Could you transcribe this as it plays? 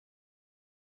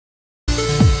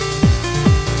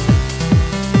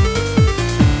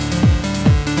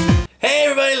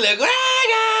look,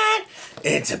 oh God,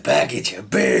 it's a package, a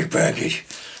big package.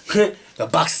 The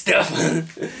box stuff.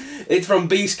 It's from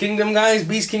Beast Kingdom, guys.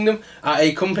 Beast Kingdom are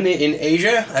a company in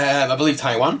Asia, I believe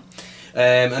Taiwan.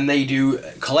 And they do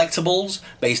collectibles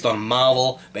based on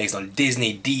Marvel, based on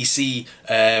Disney, DC,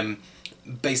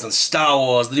 based on Star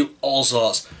Wars. They do all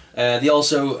sorts. They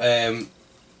also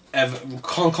have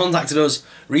contacted us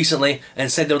recently and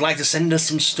said they would like to send us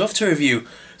some stuff to review.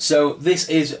 So this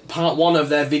is part one of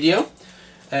their video.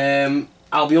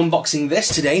 I'll be unboxing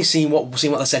this today, seeing what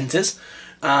they sent us,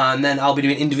 and then I'll be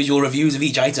doing individual reviews of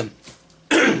each item.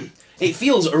 It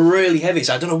feels really heavy,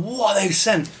 so I don't know what they've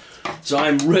sent. So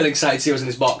I'm really excited to see what's in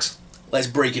this box. Let's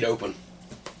break it open.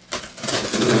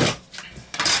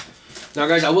 Now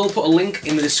guys, I will put a link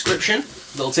in the description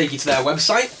that'll take you to their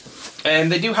website.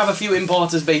 They do have a few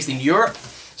importers based in Europe,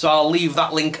 so I'll leave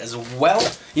that link as well.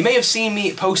 You may have seen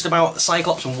me post about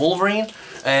Cyclops and Wolverine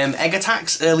egg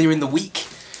attacks earlier in the week.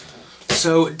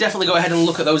 So definitely go ahead and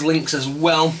look at those links as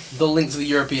well, the link to the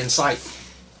European site.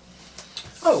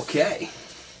 Okay.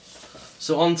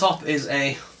 So on top is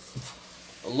a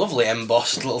lovely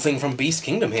embossed little thing from Beast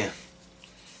Kingdom here.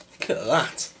 Look at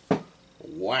that.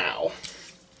 Wow.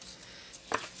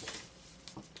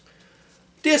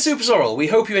 Dear Super Sorrel, we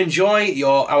hope you enjoy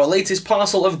our latest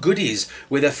parcel of goodies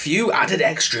with a few added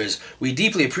extras. We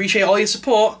deeply appreciate all your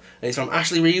support, and it's from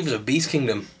Ashley Reeves of Beast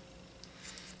Kingdom.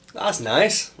 That's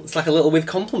nice. It's like a little with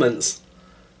compliments.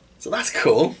 So that's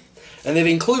cool. And they've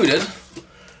included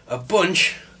a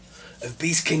bunch of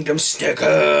Beast Kingdom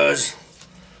stickers.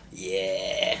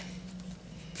 Yeah.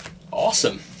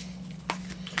 Awesome.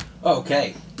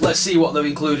 Okay, let's see what they've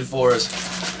included for us.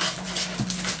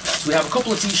 So we have a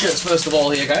couple of t-shirts first of all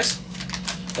here, guys.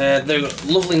 They're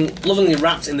lovingly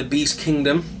wrapped in the Beast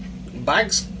Kingdom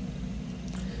bags.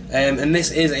 And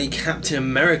this is a Captain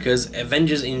America's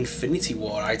Avengers Infinity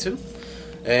War item.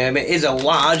 It is a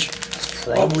large. It's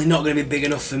probably not going to be big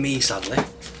enough for me, sadly.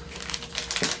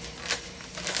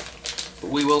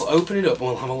 But we will open it up and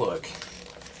we'll have a look.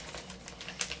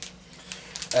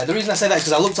 The reason I say that is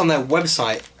because I looked on their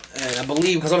website, and I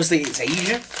believe, because obviously it's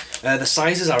Asia, the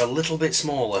sizes are a little bit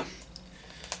smaller.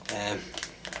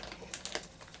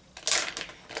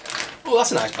 Oh,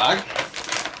 that's a nice bag.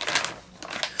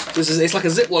 It's like a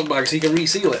Ziploc bag, so you can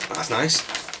reseal it. That's nice.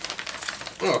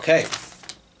 Okay.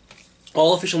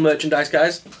 All official merchandise,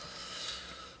 guys.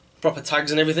 Proper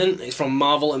tags and everything. It's from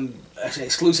Marvel and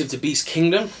exclusive to Beast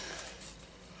Kingdom.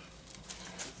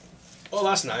 Oh,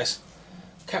 that's nice.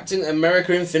 Captain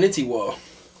America Infinity War.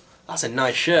 That's a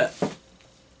nice shirt.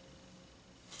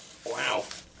 Wow.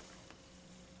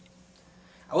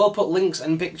 I will put links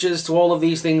and pictures to all of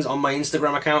these things on my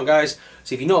Instagram account, guys.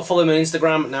 So if you're not following me on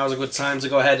Instagram, now is a good time to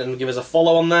go ahead and give us a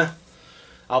follow on there.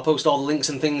 I'll post all the links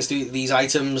and things to these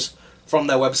items from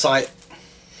their website.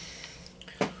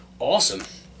 Awesome.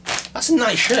 That's a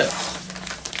nice shirt.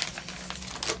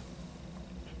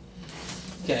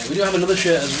 Okay, we do have another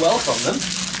shirt as well from them.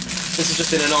 This is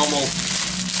just in a normal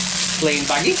plain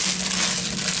baggie.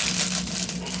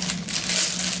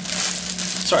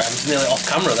 Sorry, I'm just nearly off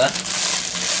camera there.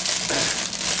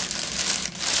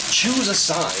 Choose a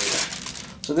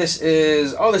side. So this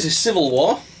is, oh, this is Civil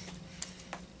War.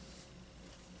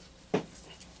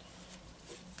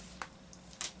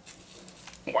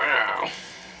 Wow.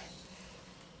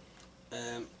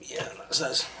 Yeah, that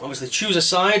says, obviously choose a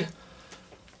side.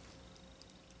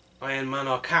 Iron Man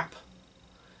or Cap.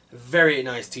 Very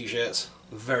nice t-shirts.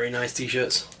 Very nice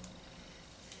t-shirts.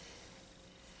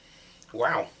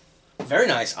 Wow. Very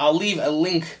nice. I'll leave a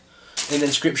link in the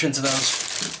description to those.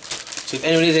 So if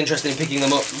anyone is interested in picking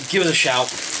them up, give us a shout.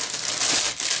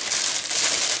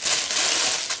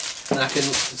 And I can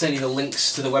send you the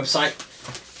links to the website.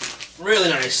 Really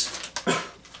nice.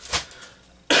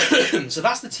 So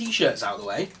that's the t-shirts out of the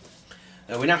way.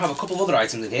 We now have a couple of other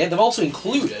items in here. They've also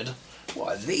included,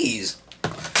 what are these?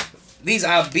 These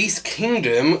are Beast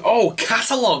Kingdom,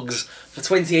 catalogues for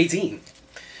 2018.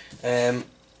 And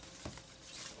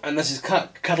this is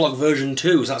catalogue version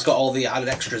 2, so that's got all the added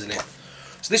extras in it.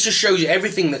 So this just shows you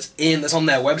everything that's on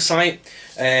their website,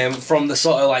 from the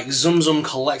sort of like Zum Zum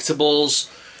collectibles,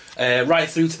 right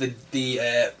through to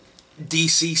the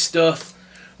DC stuff.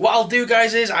 What I'll do,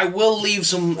 guys, is I will leave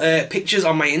some pictures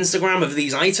on my Instagram of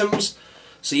these items,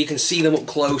 so you can see them up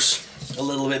close a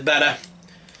little bit better.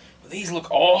 But these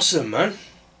look awesome, man.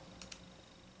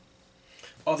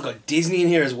 Oh, they've got Disney in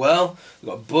here as well. They've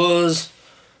got Buzz.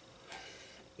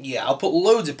 Yeah, I'll put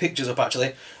loads of pictures up,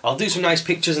 actually. I'll do some nice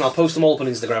pictures and I'll post them all up on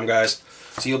Instagram, guys,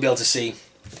 so you'll be able to see.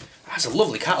 That's a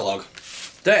lovely catalogue.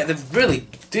 They really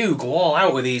do go all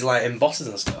out with these like embossers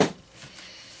and stuff.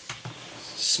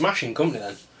 Smashing company,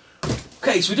 then.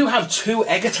 Okay, so we do have 2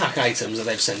 Egg Attack items that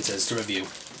they've sent us to review.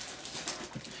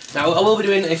 Now, I will be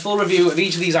doing a full review of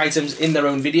each of these items in their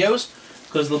own videos,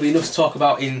 because there'll be enough to talk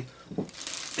about in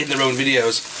their own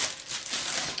videos.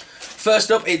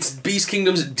 First up, it's Beast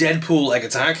Kingdom's Deadpool Egg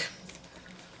Attack.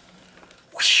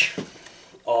 Whoosh.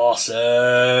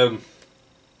 Awesome!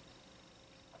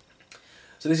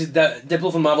 So this is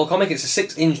Deadpool from Marvel Comic. It's a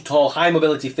 6-inch tall,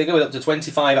 high-mobility figure with up to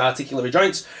 25 articulatory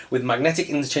joints, with magnetic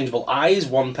interchangeable eyes,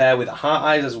 1 pair with heart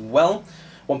eyes as well,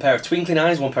 1 pair of twinkling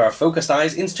eyes, 1 pair of focused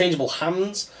eyes, interchangeable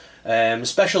hands,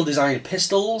 special designed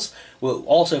pistols will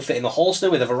also fit in the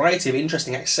holster with a variety of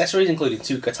interesting accessories, including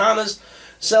 2 katanas,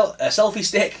 a selfie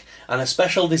stick, and a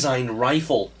special designed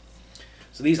rifle.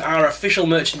 So these are official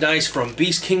merchandise from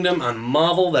Beast Kingdom and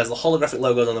Marvel. There's the holographic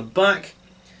logos on the back.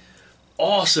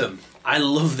 Awesome! I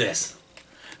love this.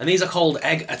 And these are called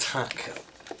Egg Attack.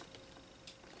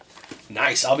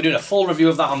 Nice, I'll be doing a full review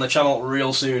of that on the channel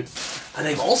real soon. And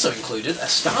they've also included a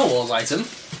Star Wars item.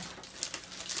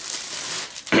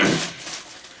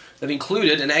 They've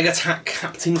included an Egg Attack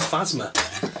Captain Phasma.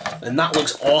 And that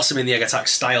looks awesome in the Egg Attack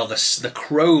style. The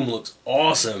chrome looks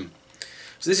awesome.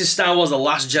 So this is Star Wars The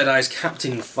Last Jedi's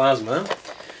Captain Phasma.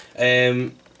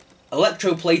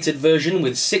 Electroplated version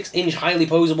with 6-inch highly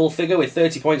posable figure with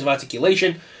 30 points of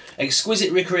articulation,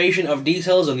 exquisite recreation of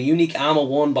details on the unique armour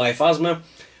worn by Phasma,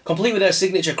 complete with their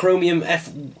signature chromium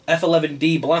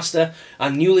F11D blaster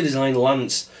and newly designed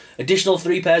lance. Additional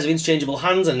 3 pairs of interchangeable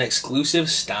hands and an exclusive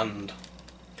stand.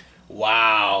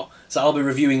 Wow! So I'll be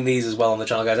reviewing these as well on the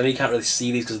channel, guys. I know you can't really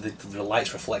see these because the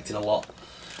light's reflecting a lot.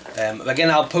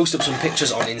 Again, I'll post up some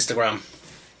pictures on Instagram.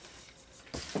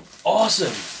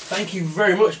 Awesome! Thank you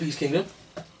very much, Beast Kingdom.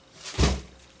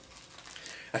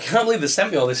 I can't believe they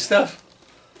sent me all this stuff.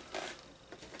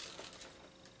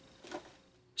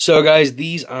 So guys,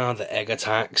 these are the Egg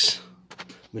Attacks.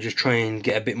 We'll just try and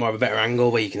get a bit more of a better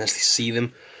angle where you can actually see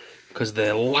them, because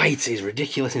the light is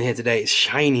ridiculous in here today. It's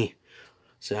shiny.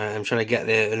 So I'm trying to get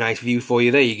a nice view for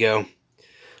you. There you go.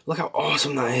 Look how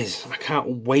awesome that is. I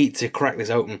can't wait to crack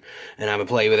this open and have a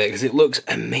play with it, because it looks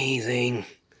amazing.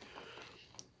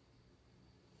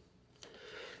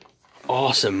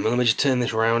 Awesome. Let me just turn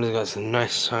this around. It's got some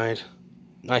nice side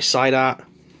art.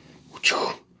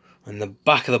 And the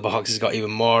back of the box has got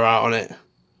even more art on it.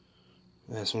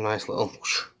 There's some nice little...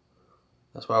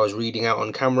 That's what I was reading out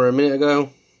on camera a minute ago.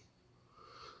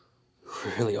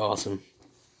 Really awesome.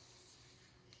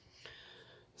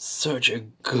 Such a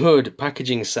good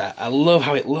packaging set. I love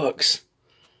how it looks.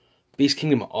 Beast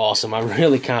Kingdom are awesome. I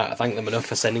really can't thank them enough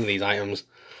for sending these items.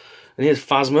 And here's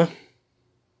Phasma.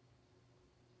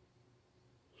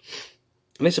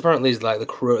 And this apparently is like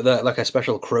like a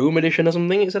special chrome edition or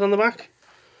something, it said on the back.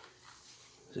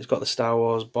 It's got the Star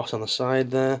Wars boss on the side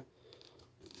there.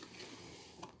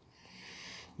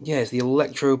 Yeah, it's the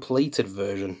electroplated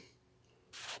version.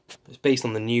 It's based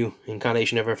on the new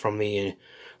incarnation ever from the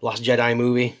Last Jedi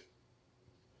movie.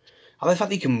 I like the fact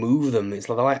that you can move them. It's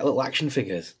like little action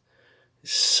figures.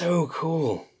 It's so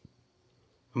cool.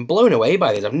 I'm blown away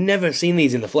by these. I've never seen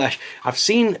these in the flesh. I've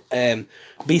seen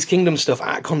Beast Kingdom stuff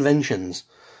at conventions,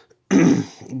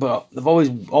 but they've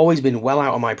always been well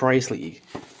out of my price league.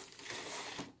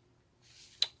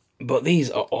 But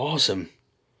these are awesome.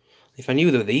 If I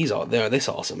knew that they're this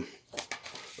awesome.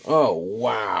 Oh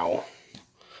wow!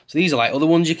 So these are like other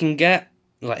ones you can get,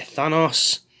 like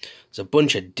Thanos. There's a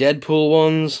bunch of Deadpool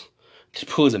ones.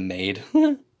 Deadpool is a maid.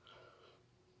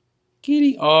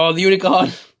 Kitty. Oh, the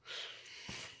unicorn.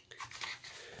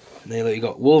 And then look, you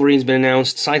got Wolverine's been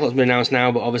announced, Cyclops been announced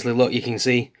now, but obviously look, you can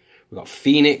see we've got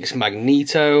Phoenix,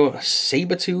 Magneto,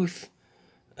 Sabretooth,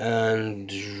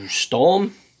 and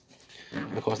Storm.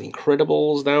 And of course the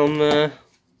Incredibles down there.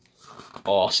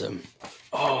 Awesome.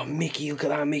 Oh, Mickey, look at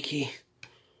that Mickey.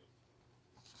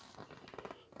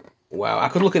 Wow, I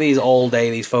could look at these all day,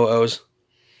 these photos.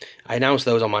 I announced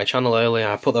those on my channel earlier,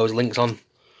 I put those links on.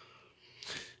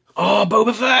 Oh,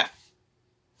 Boba Fett!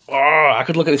 Oh, I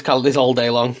could look at this all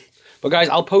day long. But guys,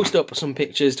 I'll post up some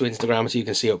pictures to Instagram so you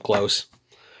can see up close.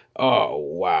 Oh,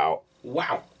 wow.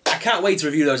 Wow. I can't wait to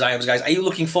review those items, guys. Are you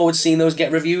looking forward to seeing those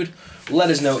get reviewed? Let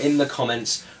us know in the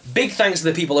comments. Big thanks to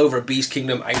the people over at Beast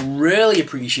Kingdom. I really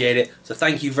appreciate it. So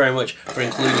thank you very much for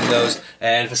including those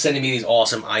and for sending me these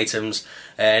awesome items.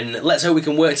 And let's hope we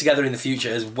can work together in the future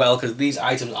as well, because these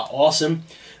items are awesome.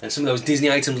 And some of those Disney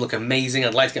items look amazing.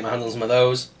 I'd like to get my hands on some of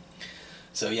those.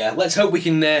 So yeah, let's hope we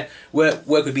can work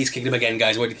with Beast Kingdom again,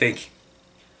 guys. What do you think?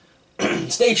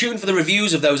 Stay tuned for the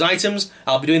reviews of those items.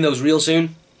 I'll be doing those real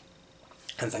soon.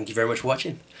 And thank you very much for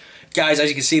watching. Guys, as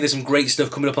you can see, there's some great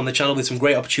stuff coming up on the channel with some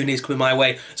great opportunities coming my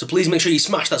way. So please make sure you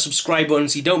smash that subscribe button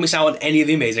so you don't miss out on any of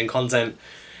the amazing content.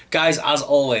 Guys, as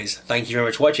always, thank you very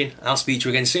much for watching. I'll speak to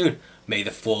you again soon. May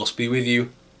the force be with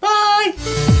you.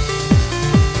 Bye!